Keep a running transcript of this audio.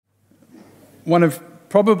one of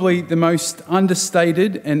probably the most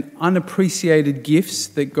understated and unappreciated gifts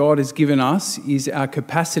that God has given us is our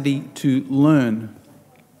capacity to learn,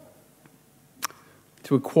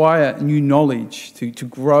 to acquire new knowledge, to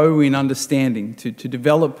grow in understanding, to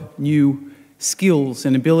develop new skills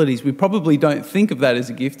and abilities. We probably don't think of that as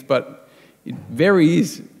a gift, but it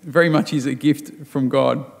very much is a gift from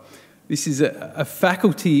God. This is a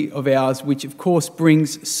faculty of ours which, of course,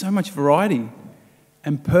 brings so much variety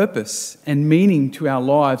and purpose and meaning to our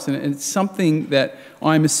lives. And it's something that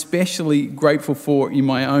I'm especially grateful for in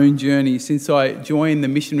my own journey. Since I joined the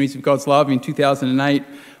Missionaries of God's Love in 2008,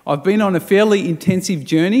 I've been on a fairly intensive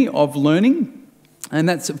journey of learning. And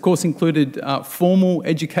that's, of course, included formal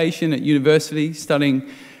education at university, studying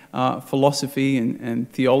philosophy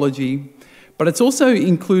and theology. But it's also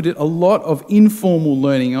included a lot of informal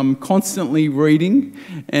learning. I'm constantly reading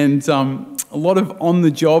and a lot of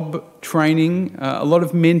on-the-job training, a lot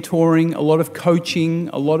of mentoring, a lot of coaching,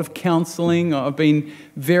 a lot of counselling. I've been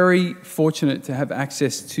very fortunate to have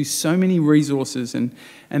access to so many resources, and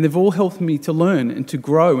they've all helped me to learn and to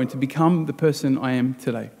grow and to become the person I am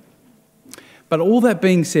today. But all that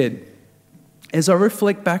being said, as I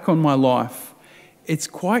reflect back on my life, it's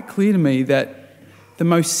quite clear to me that the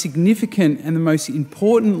most significant and the most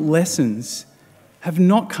important lessons have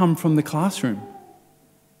not come from the classroom.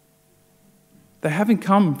 They haven't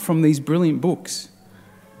come from these brilliant books.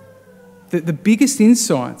 The biggest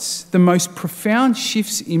insights, the most profound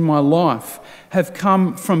shifts in my life have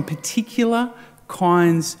come from particular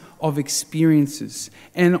kinds of experiences.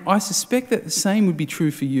 And I suspect that the same would be true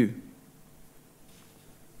for you.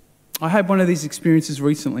 I had one of these experiences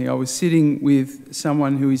recently. I was sitting with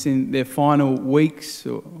someone who is in their final weeks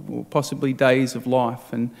or possibly days of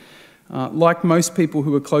life. And like most people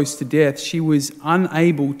who are close to death, she was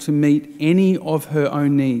unable to meet any of her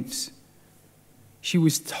own needs. She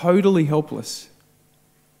was totally helpless,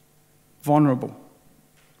 vulnerable.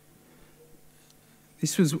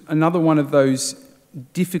 This was another one of those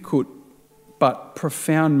difficult but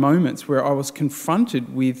profound moments where I was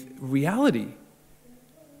confronted with reality.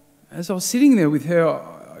 As I was sitting there with her,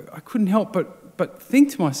 I couldn't help but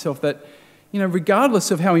think to myself that,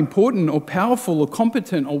 regardless of how important or powerful or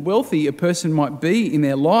competent or wealthy a person might be in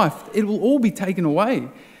their life, it will all be taken away.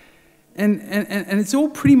 And it's all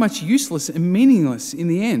pretty much useless and meaningless in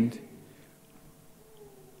the end.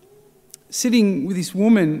 Sitting with this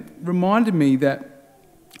woman reminded me that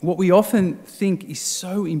what we often think is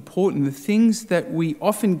so important, the things that we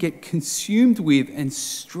often get consumed with and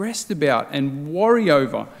stressed about and worry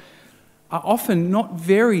over, are often not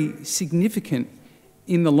very significant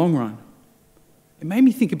in the long run. It made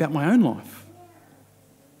me think about my own life.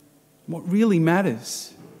 What really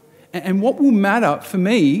matters. And what will matter for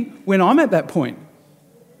me when I'm at that point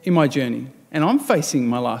in my journey and I'm facing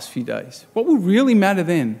my last few days. What will really matter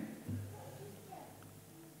then?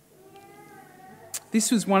 This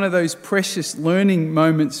was one of those precious learning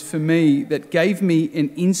moments for me that gave me an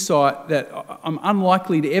insight that I'm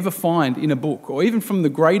unlikely to ever find in a book or even from the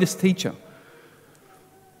greatest teacher.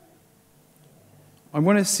 I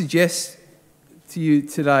want to suggest to you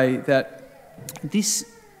today that this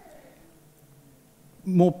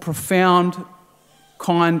more profound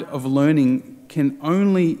kind of learning can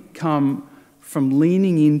only come from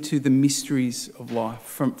leaning into the mysteries of life,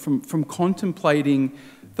 from contemplating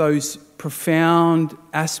those profound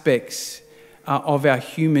aspects of our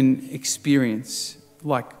human experience,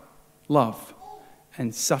 like love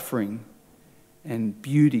and suffering and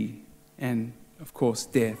beauty and, of course,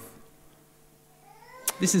 death.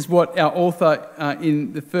 This is what our author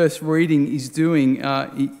in the first reading is doing.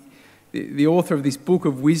 The author of this book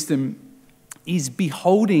of wisdom is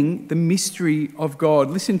beholding the mystery of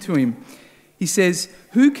God. Listen to him. He says,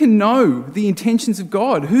 "Who can know the intentions of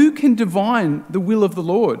God? Who can divine the will of the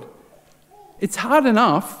Lord?" It's hard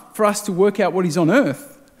enough for us to work out what is on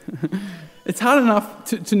earth. It's hard enough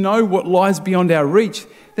to know what lies beyond our reach.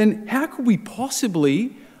 Then how could we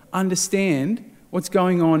possibly understand what's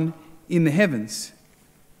going on in the heavens?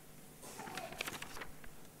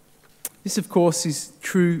 This, of course, is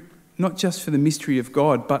true not just for the mystery of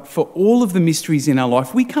God, but for all of the mysteries in our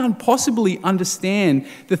life. We can't possibly understand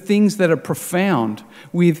the things that are profound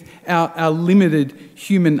with our limited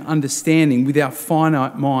human understanding, with our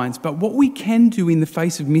finite minds. But what we can do in the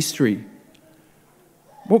face of mystery,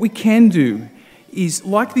 what we can do is,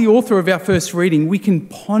 like the author of our first reading, we can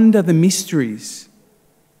ponder the mysteries.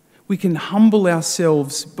 We can humble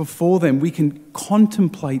ourselves before them. We can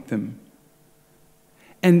contemplate them.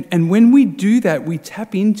 And when we do that, we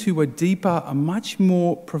tap into a deeper, a much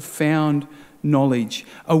more profound knowledge,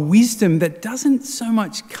 a wisdom that doesn't so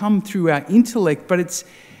much come through our intellect, but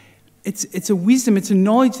it's a wisdom, it's a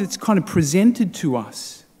knowledge that's kind of presented to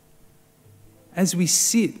us as we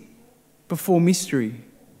sit before mystery.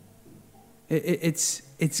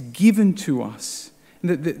 It's given to us.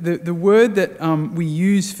 The word that we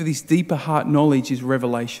use for this deeper heart knowledge is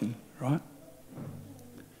revelation, right?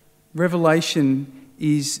 Revelation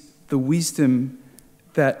is the wisdom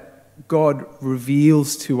that God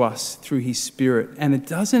reveals to us through his Spirit. And it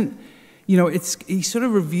doesn't, he sort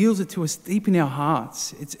of reveals it to us deep in our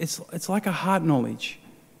hearts. It's like a heart knowledge.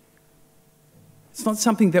 It's not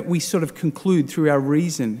something that we sort of conclude through our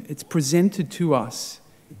reason. It's presented to us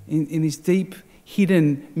in this deep,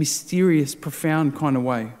 hidden, mysterious, profound kind of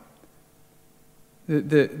way.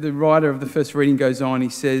 The writer of the first reading goes on, he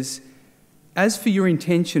says, "As for your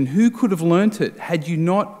intention, who could have learnt it had you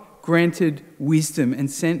not granted wisdom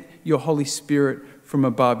and sent your Holy Spirit from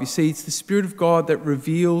above?" You see, it's the Spirit of God that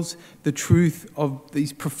reveals the truth of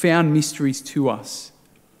these profound mysteries to us.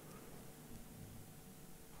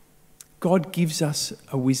 God gives us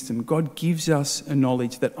a wisdom. God gives us a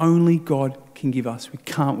knowledge that only God can give us. We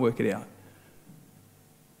can't work it out.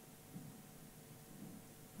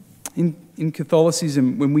 In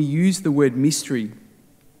Catholicism, when we use the word mystery,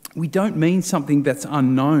 we don't mean something that's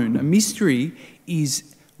unknown. A mystery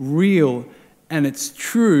is real and it's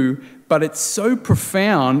true, but it's so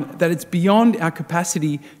profound that it's beyond our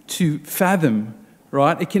capacity to fathom,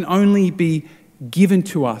 right? It can only be given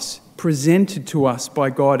to us, presented to us by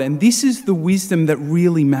God. And this is the wisdom that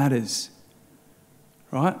really matters,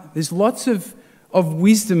 right? There's lots of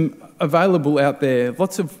wisdom available out there,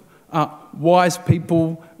 lots of wise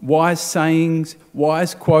people, wise sayings,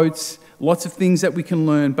 wise quotes, lots of things that we can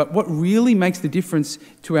learn. But what really makes the difference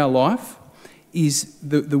to our life is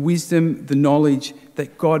the wisdom, the knowledge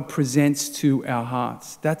that God presents to our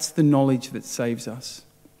hearts. That's the knowledge that saves us.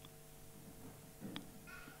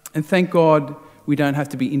 And thank God we don't have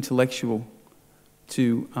to be intellectual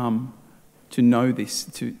to know this,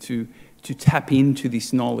 to tap into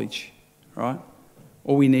this knowledge, right?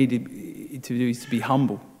 All we need to do is to be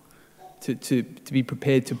humble, to be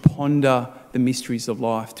prepared to ponder the mysteries of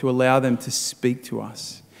life, to allow them to speak to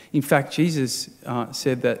us. In fact, Jesus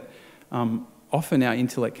said that often our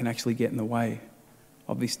intellect can actually get in the way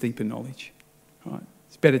of this deeper knowledge. Right?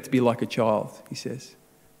 It's better to be like a child, he says.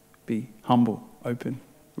 Be humble, open,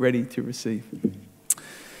 ready to receive.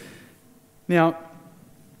 Now,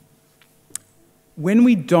 when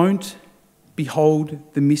we don't behold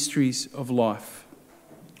the mysteries of life,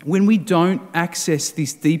 when we don't access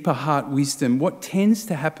this deeper heart wisdom, what tends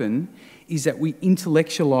to happen is that we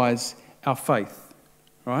intellectualize our faith,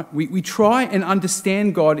 right? We try and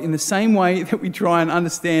understand God in the same way that we try and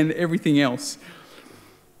understand everything else.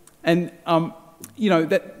 And,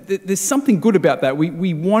 there's something good about that.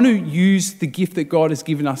 We want to use the gift that God has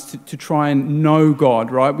given us to try and know God,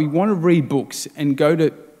 right? We want to read books and go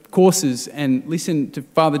to courses and listen to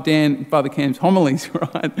Father Dan and Father Cam's homilies,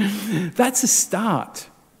 right? That's a start.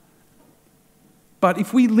 But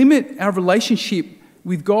if we limit our relationship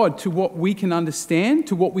with God to what we can understand,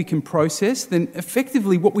 to what we can process, then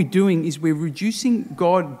effectively what we're doing is we're reducing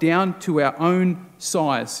God down to our own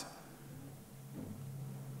size.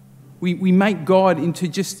 We make God into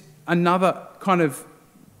just another kind of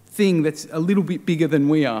thing that's a little bit bigger than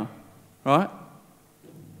we are, right?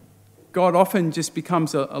 God often just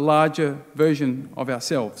becomes a larger version of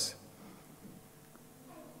ourselves.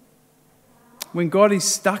 When God is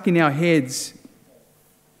stuck in our heads,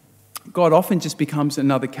 God often just becomes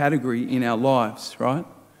another category in our lives, right?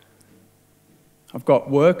 I've got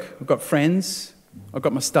work, I've got friends, I've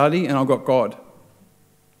got my study, and I've got God.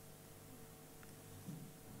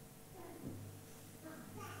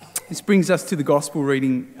 This brings us to the gospel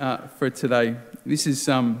reading for today. This is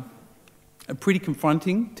a pretty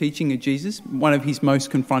confronting teaching of Jesus, one of his most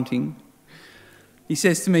confronting. He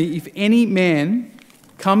says to me, "If any man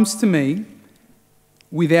comes to me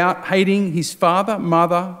without hating his father,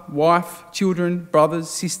 mother, wife, children, brothers,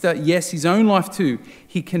 sister, yes, his own life too,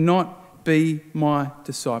 he cannot be my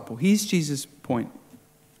disciple." Here's Jesus' point.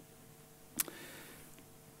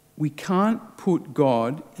 We can't put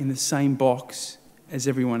God in the same box as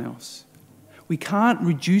everyone else. We can't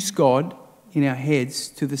reduce God in our heads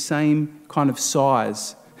to the same kind of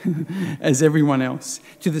size as everyone else,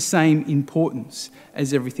 to the same importance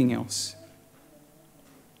as everything else.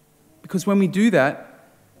 Because when we do that,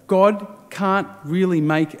 God can't really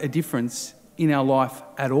make a difference in our life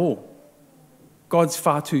at all. God's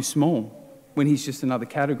far too small when he's just another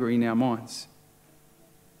category in our minds.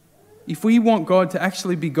 If we want God to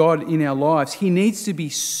actually be God in our lives, he needs to be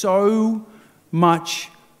so much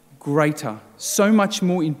greater, so much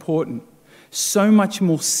more important, so much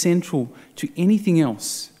more central to anything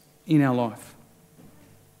else in our life.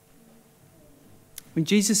 When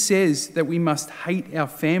Jesus says that we must hate our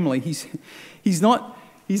family, he's not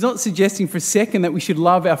suggesting for a second that we should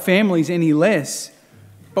love our families any less.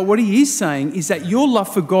 But what he is saying is that your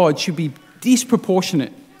love for God should be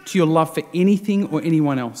disproportionate to your love for anything or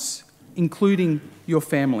anyone else, including your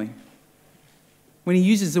family. When he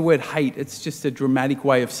uses the word hate, it's just a dramatic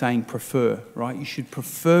way of saying prefer, right? You should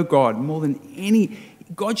prefer God more than any.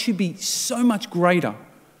 God should be so much greater,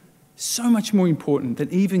 so much more important than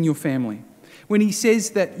even your family. When he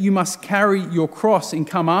says that you must carry your cross and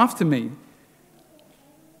come after me,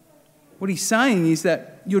 what he's saying is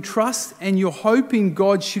that your trust and your hope in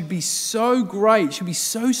God should be so great, should be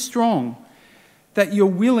so strong, that you're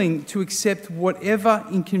willing to accept whatever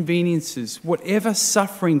inconveniences, whatever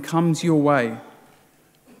suffering comes your way,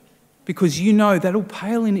 because you know that'll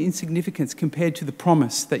pale in insignificance compared to the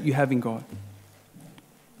promise that you have in God.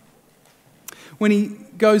 When he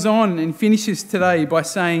goes on and finishes today by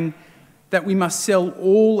saying that we must sell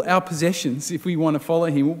all our possessions if we want to follow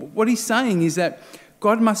him, what he's saying is that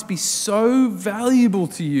God must be so valuable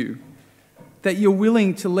to you that you're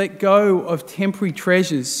willing to let go of temporary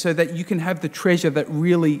treasures so that you can have the treasure that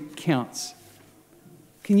really counts.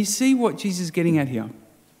 Can you see what Jesus is getting at here?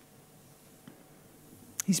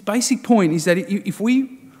 His basic point is that if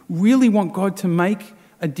we really want God to make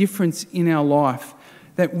a difference in our life,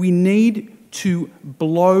 that we need to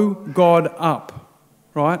blow God up,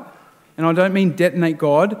 right? And I don't mean detonate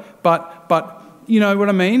God, but you know what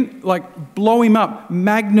I mean? Like blow him up,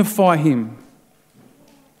 magnify him.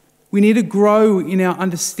 We need to grow in our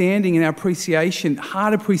understanding and our appreciation,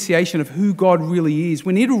 heart appreciation of who God really is.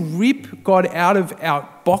 We need to rip God out of our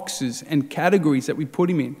boxes and categories that we put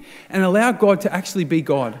him in and allow God to actually be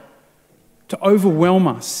God, to overwhelm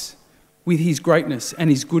us with his greatness and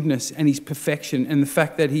his goodness and his perfection and the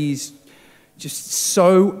fact that he's just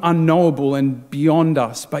so unknowable and beyond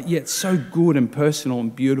us, but yet so good and personal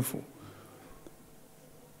and beautiful.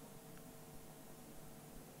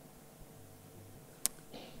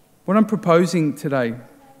 What I'm proposing today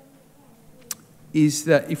is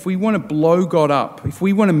that if we want to blow God up, if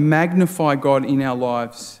we want to magnify God in our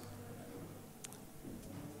lives,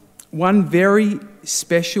 one very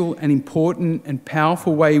special and important and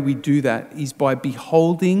powerful way we do that is by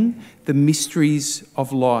beholding the mysteries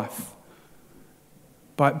of life.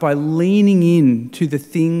 By leaning in to the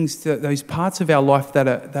things, those parts of our life that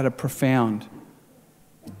are profound,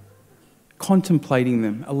 contemplating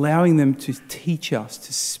them, allowing them to teach us,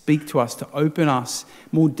 to speak to us, to open us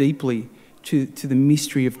more deeply to the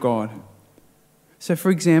mystery of God. So,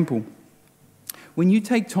 for example, when you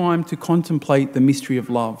take time to contemplate the mystery of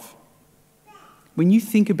love, when you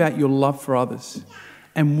think about your love for others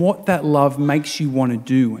and what that love makes you want to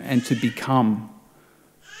do and to become,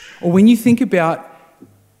 or when you think about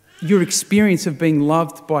your experience of being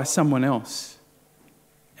loved by someone else,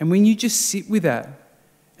 and when you just sit with that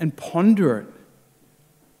and ponder it,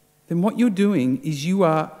 then what you're doing is you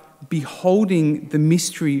are beholding the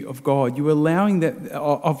mystery of God. You're allowing that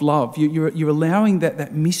of love. You're allowing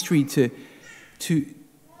that mystery to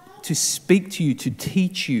speak to you, to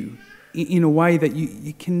teach you in a way that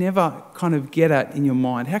you can never kind of get at in your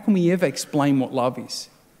mind. How can we ever explain what love is?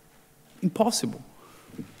 Impossible.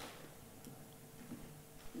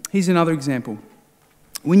 Here's another example.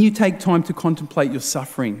 When you take time to contemplate your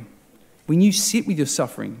suffering, when you sit with your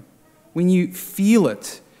suffering, when you feel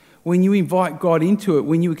it, when you invite God into it,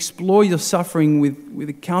 when you explore your suffering with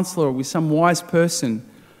a counselor or with some wise person,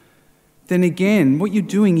 then again, what you're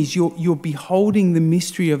doing is you're beholding the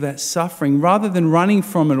mystery of that suffering rather than running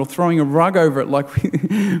from it or throwing a rug over it like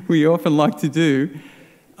we often like to do.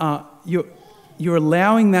 You're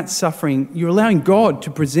allowing that suffering, you're allowing God to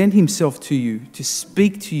present himself to you, to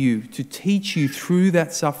speak to you, to teach you through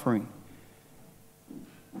that suffering.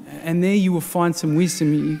 And there you will find some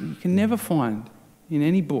wisdom you can never find in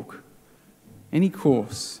any book, any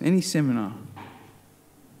course, any seminar.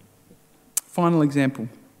 Final example.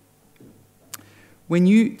 When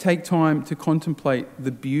you take time to contemplate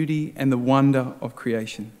the beauty and the wonder of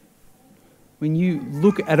creation, when you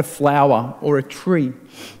look at a flower or a tree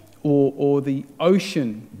or the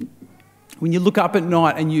ocean, when you look up at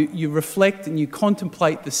night and you reflect and you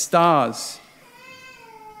contemplate the stars,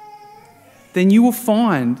 then you will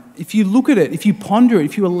find, if you look at it, if you ponder it,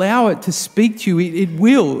 if you allow it to speak to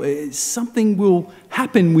you, something will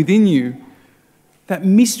happen within you. That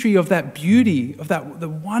mystery of that beauty, of the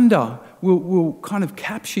wonder will kind of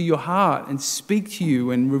capture your heart and speak to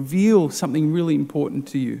you and reveal something really important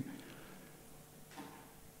to you.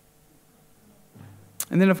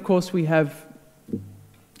 And then, of course, we have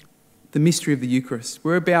the mystery of the Eucharist.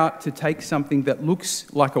 We're about to take something that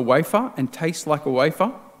looks like a wafer and tastes like a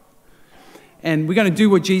wafer, and we're going to do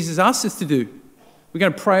what Jesus asked us to do. We're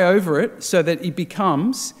going to pray over it so that it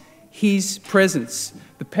becomes his presence.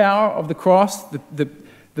 The power of the cross,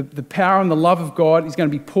 the power and the love of God is going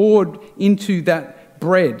to be poured into that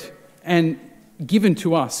bread and given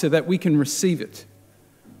to us so that we can receive it.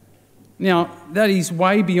 Now, that is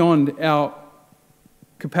way beyond our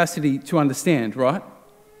capacity to understand, right?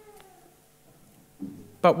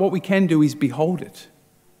 But what we can do is behold it.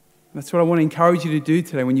 That's what I want to encourage you to do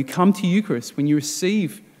today. When you come to Eucharist, when you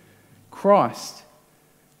receive Christ,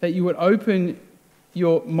 that you would open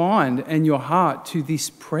your mind and your heart to this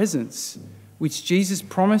presence which Jesus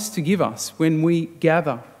promised to give us when we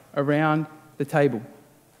gather around the table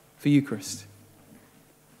for Eucharist.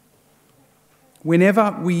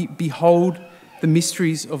 Whenever we behold the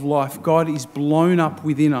mysteries of life, God is blown up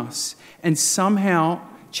within us, and somehow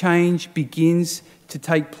change begins to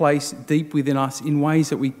take place deep within us in ways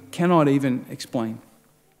that we cannot even explain.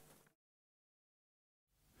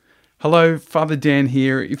 Hello, Father Dan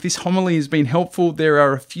here. If this homily has been helpful, there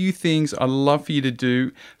are a few things I'd love for you to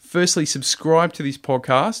do. Firstly, subscribe to this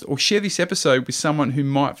podcast or share this episode with someone who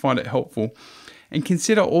might find it helpful. And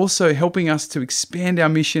consider also helping us to expand our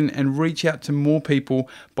mission and reach out to more people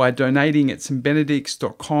by donating at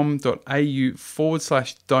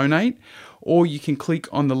stbenedicts.com.au/donate, or you can click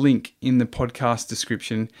on the link in the podcast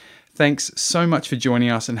description. Thanks so much for joining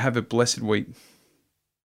us and have a blessed week.